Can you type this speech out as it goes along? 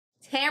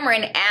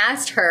Tamron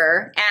asked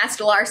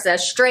Larsa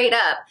straight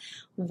up,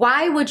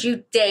 why would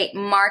you date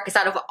Marcus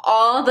out of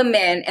all the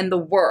men in the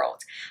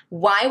world?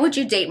 Why would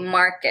you date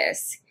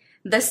Marcus,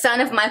 the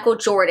son of Michael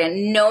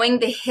Jordan, knowing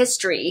the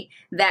history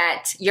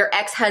that your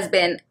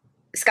ex-husband,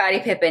 Scottie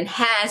Pippen,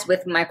 has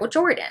with Michael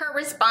Jordan? Her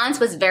response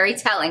was very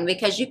telling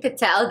because you could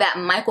tell that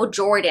Michael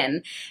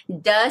Jordan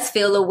does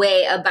feel a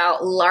way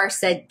about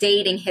Larsa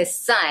dating his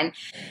son.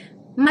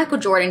 Michael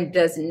Jordan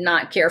does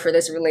not care for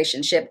this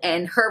relationship,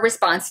 and her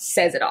response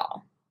says it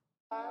all.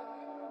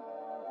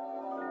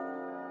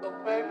 So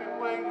baby,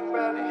 when you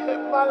ready, hit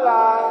my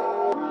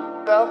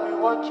line. Tell me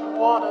what you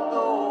wanna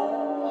do.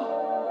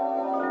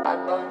 I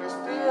know you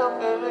still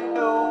feeling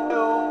new.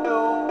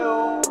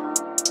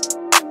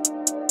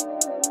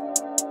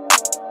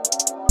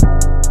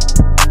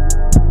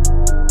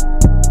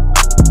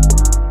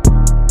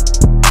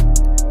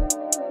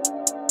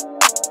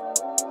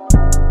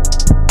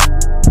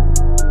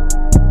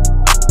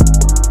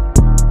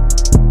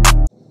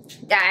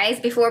 Guys,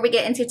 before we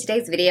get into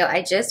today's video,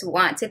 I just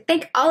want to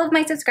thank all of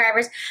my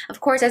subscribers. Of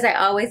course, as I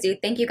always do,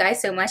 thank you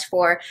guys so much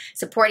for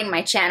supporting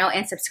my channel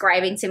and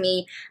subscribing to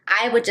me.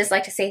 I would just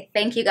like to say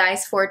thank you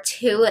guys for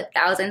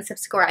 2,000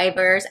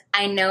 subscribers.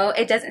 I know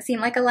it doesn't seem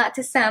like a lot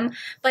to some,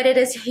 but it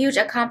is a huge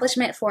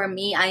accomplishment for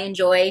me. I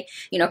enjoy,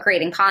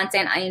 creating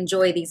content. I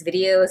enjoy these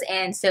videos,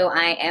 and so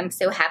I am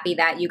so happy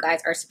that you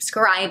guys are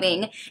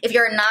subscribing. If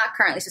you're not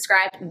currently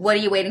subscribed, what are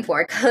you waiting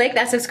for? Click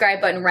that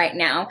subscribe button right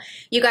now.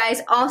 You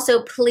guys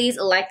also please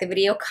like the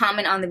video,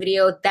 comment on the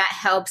video. That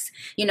helps,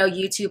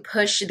 YouTube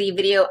push the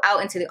video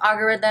out into the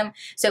algorithm.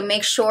 So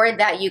make sure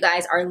that you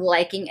guys are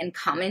liking and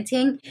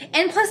commenting.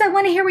 And plus, I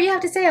want to hear what you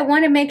have to say. I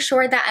want to make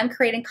sure that I'm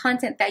creating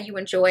content that you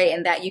enjoy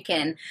and that you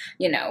can,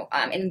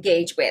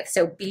 engage with.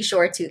 So be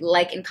sure to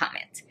like and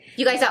comment.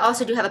 You guys, I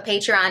also do have a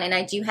Patreon, and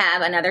I do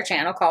have another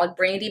channel called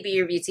Brandy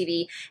B Review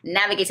TV.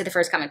 Navigate to the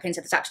first comment pinned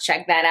to the top to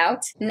check that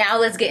out. Now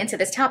let's get into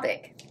this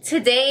topic.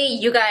 Today,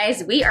 you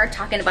guys, we are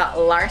talking about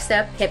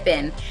Larsa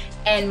Pippen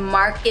and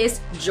Marcus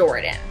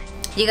Jordan.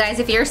 You guys,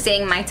 if you're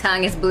seeing my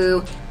tongue is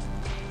blue,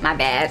 my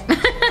bad.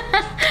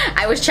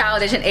 I was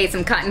childish and ate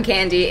some cotton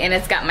candy, and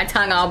it's got my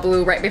tongue all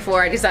blue right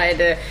before I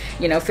decided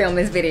to, film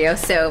this video.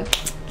 So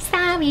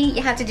sorry,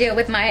 you have to deal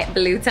with my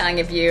blue tongue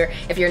if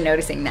you're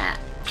noticing that.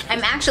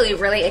 I'm actually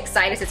really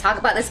excited to talk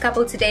about this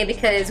couple today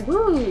because,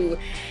 woo,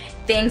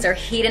 things are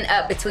heating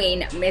up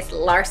between Miss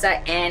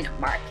Larsa and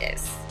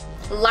Marcus.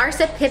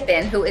 Larsa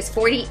Pippen, who is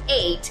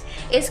 48,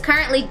 is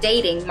currently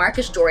dating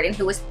Marcus Jordan,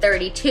 who is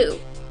 32.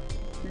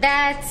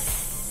 That's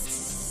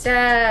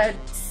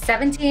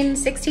 17,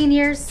 16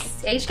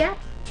 years age gap?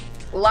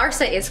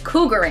 Larsa is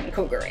cougaring.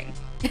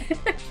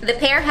 The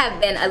pair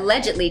have been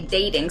allegedly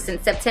dating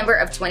since September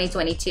of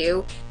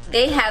 2022.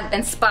 They have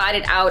been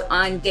spotted out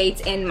on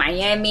dates in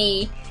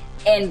Miami,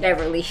 in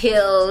Beverly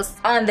Hills,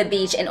 on the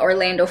beach in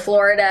Orlando,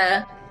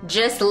 Florida,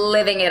 just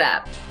living it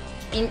up.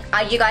 You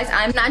guys,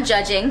 I'm not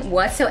judging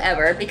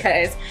whatsoever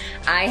because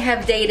I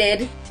have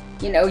dated,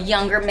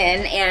 younger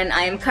men, and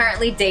I am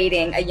currently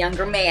dating a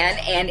younger man.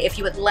 And if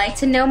you would like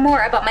to know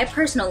more about my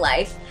personal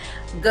life,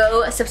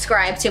 go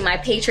subscribe to my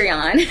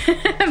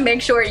Patreon.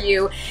 Make sure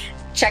you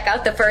check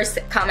out the first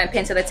comment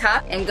pinned to the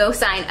top and go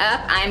sign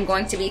up. I'm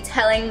going to be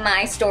telling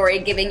my story,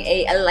 giving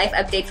a life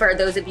update for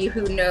those of you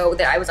who know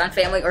that I was on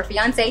Family or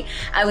Fiance.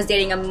 I was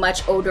dating a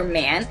much older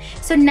man.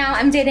 So now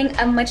I'm dating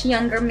a much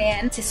younger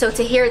man. So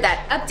to hear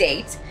that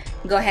update,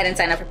 go ahead and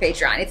sign up for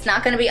Patreon. It's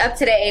not going to be up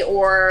today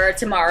or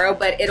tomorrow,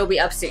 but it'll be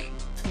up soon.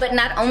 But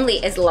not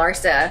only is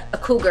Larsa a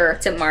cougar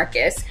to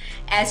Marcus,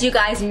 as you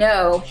guys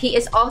know, he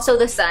is also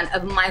the son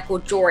of Michael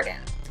Jordan.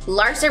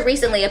 Larsa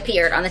recently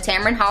appeared on the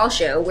Tamron Hall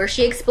show where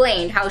she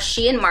explained how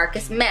she and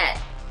Marcus met.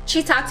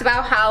 She talked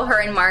about how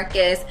her and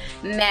Marcus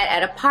met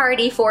at a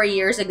party 4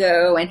 years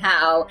ago and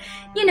how,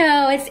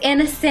 it's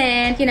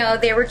innocent,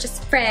 they were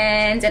just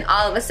friends, and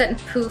all of a sudden,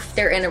 poof,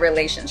 they're in a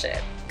relationship.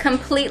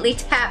 Completely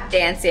tap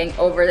dancing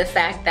over the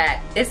fact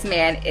that this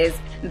man is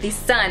the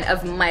son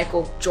of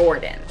Michael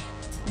Jordan.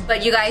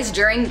 But you guys,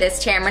 during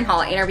this Tamron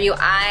Hall interview,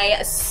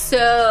 I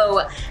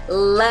so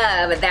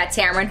love that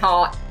Tamron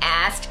Hall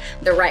asked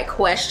the right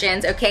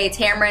questions. Okay,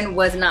 Tamron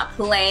was not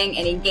playing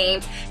any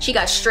games. She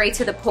got straight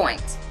to the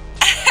point.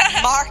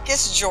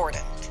 Marcus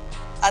Jordan.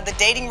 The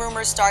dating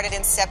rumors started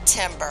in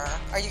September.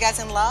 Are you guys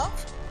in love?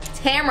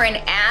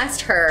 Tamron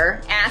asked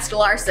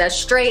Larsa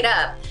straight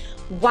up,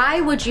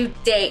 why would you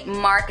date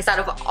Marcus out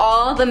of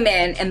all the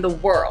men in the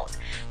world?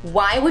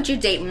 Why would you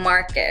date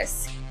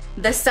Marcus,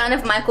 the son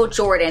of Michael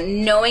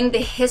Jordan, knowing the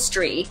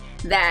history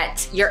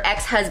that your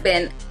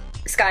ex-husband,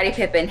 Scottie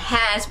Pippen,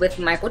 has with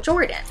Michael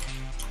Jordan?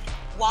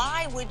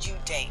 Why would you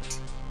date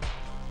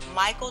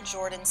Michael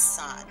Jordan's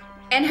son?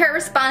 And her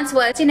response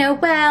was,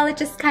 well, it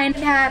just kind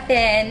of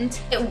happened.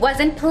 It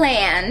wasn't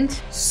planned.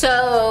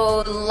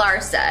 So,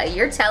 Larsa,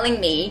 you're telling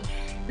me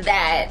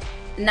that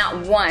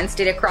not once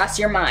did it cross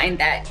your mind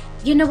that,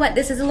 you know what,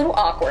 this is a little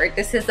awkward,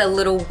 this is a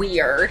little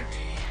weird.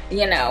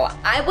 You know,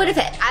 I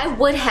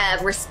would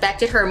have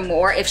respected her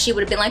more if she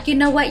would have been like, you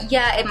know what,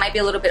 yeah, it might be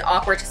a little bit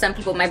awkward to some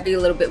people, it might be a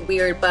little bit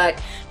weird,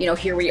 but you know,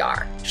 here we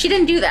are. She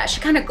didn't do that.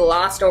 She kind of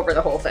glossed over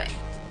the whole thing.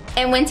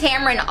 And when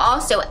Tamron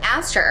also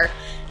asked her,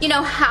 you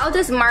know, how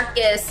does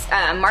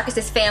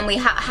Marcus's family,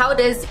 how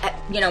does,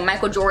 you know,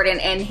 Michael Jordan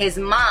and his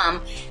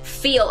mom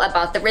feel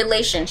about the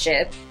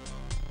relationship?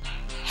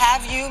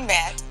 Have you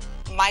met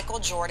Michael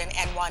Jordan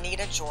and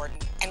Juanita Jordan,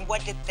 and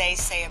what did they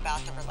say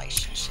about the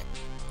relationship?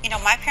 You know,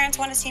 my parents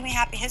want to see me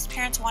happy, his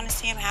parents want to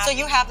see him happy. So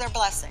you have their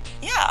blessing?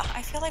 Yeah,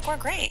 I feel like we're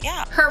great,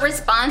 yeah. Her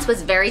response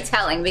was very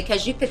telling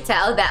because you could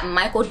tell that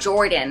Michael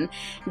Jordan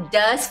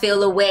does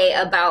feel a way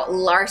about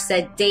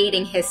Larsa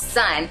dating his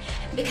son,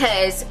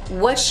 because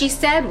what she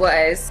said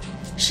was,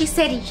 she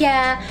said,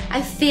 yeah,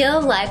 I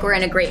feel like we're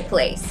in a great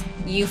place.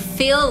 You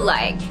feel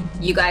like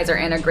you guys are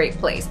in a great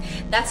place.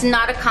 That's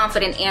not a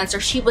confident answer.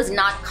 She was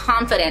not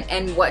confident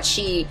in what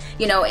she,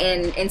 you know,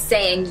 in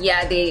saying,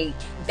 yeah, they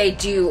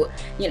do,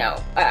 you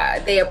know,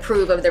 they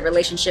approve of the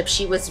relationship.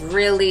 She was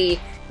really,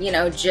 you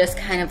know, just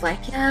kind of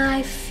like, yeah,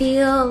 I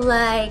feel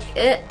like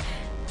it.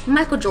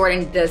 Michael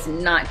Jordan does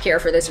not care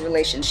for this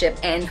relationship,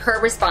 and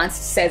her response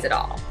says it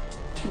all.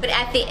 But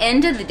at the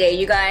end of the day,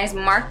 you guys,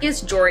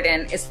 Marcus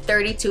Jordan is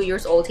 32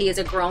 years old. He is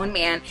a grown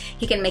man.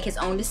 He can make his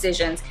own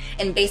decisions.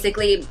 And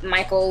basically,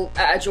 Michael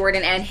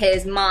Jordan and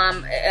his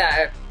mom,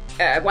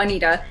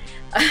 Juanita,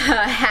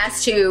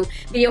 has to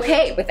be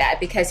okay with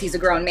that because he's a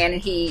grown man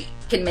and he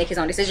can make his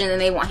own decisions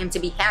and they want him to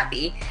be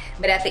happy.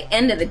 But at the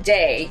end of the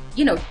day,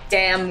 you know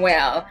damn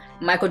well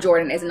Michael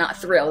Jordan is not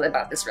thrilled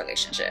about this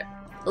relationship.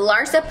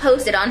 Larsa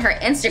posted on her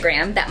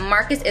Instagram that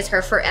Marcus is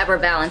her forever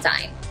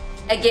Valentine.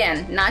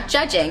 Again, not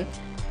judging,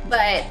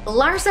 but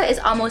Larsa is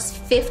almost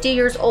 50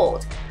 years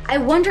old. I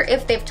wonder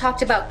if they've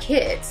talked about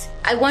kids.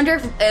 I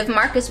wonder if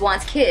Marcus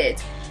wants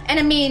kids. And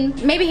I mean,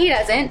 maybe he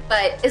doesn't,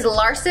 but is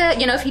Larsa,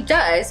 you know, if he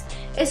does,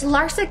 is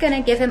Larsa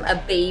gonna give him a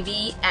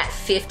baby at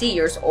 50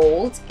 years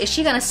old? Is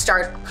she gonna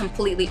start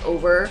completely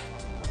over?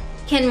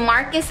 Can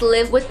Marcus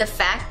live with the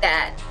fact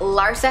that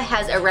Larsa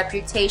has a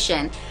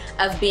reputation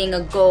of being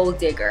a gold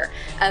digger,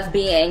 of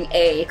being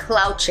a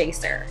clout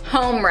chaser,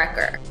 home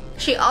wrecker?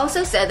 She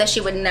also said that she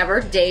would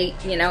never date,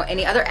 you know,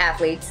 any other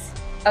athletes.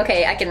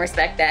 Okay, I can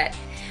respect that.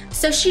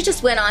 So she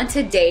just went on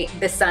to date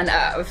the son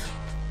of.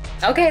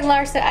 Okay,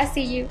 Larsa, I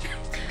see you.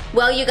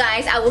 Well, you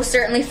guys, I will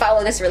certainly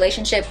follow this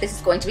relationship. This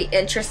is going to be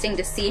interesting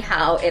to see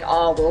how it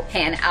all will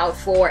pan out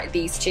for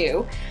these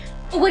two.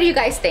 But what do you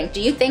guys think? Do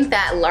you think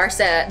that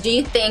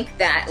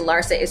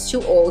Larsa is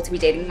too old to be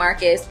dating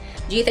Marcus?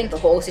 Do you think the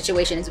whole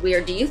situation is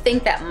weird? Do you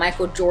think that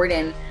Michael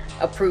Jordan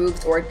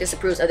approves or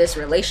disapproves of this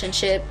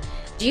relationship?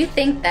 Do you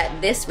think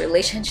that this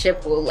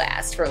relationship will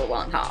last for the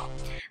long haul?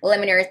 Let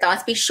me know your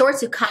thoughts. Be sure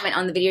to comment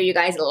on the video, you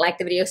guys. Like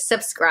the video,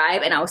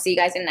 subscribe, and I will see you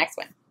guys in the next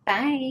one.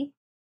 Bye.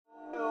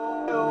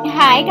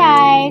 Hi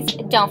guys,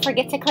 don't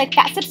forget to click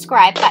that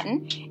subscribe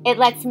button. It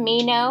lets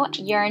me know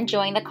you're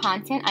enjoying the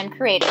content I'm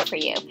creating for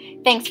you.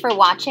 Thanks for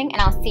watching,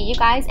 and I'll see you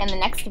guys in the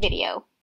next video.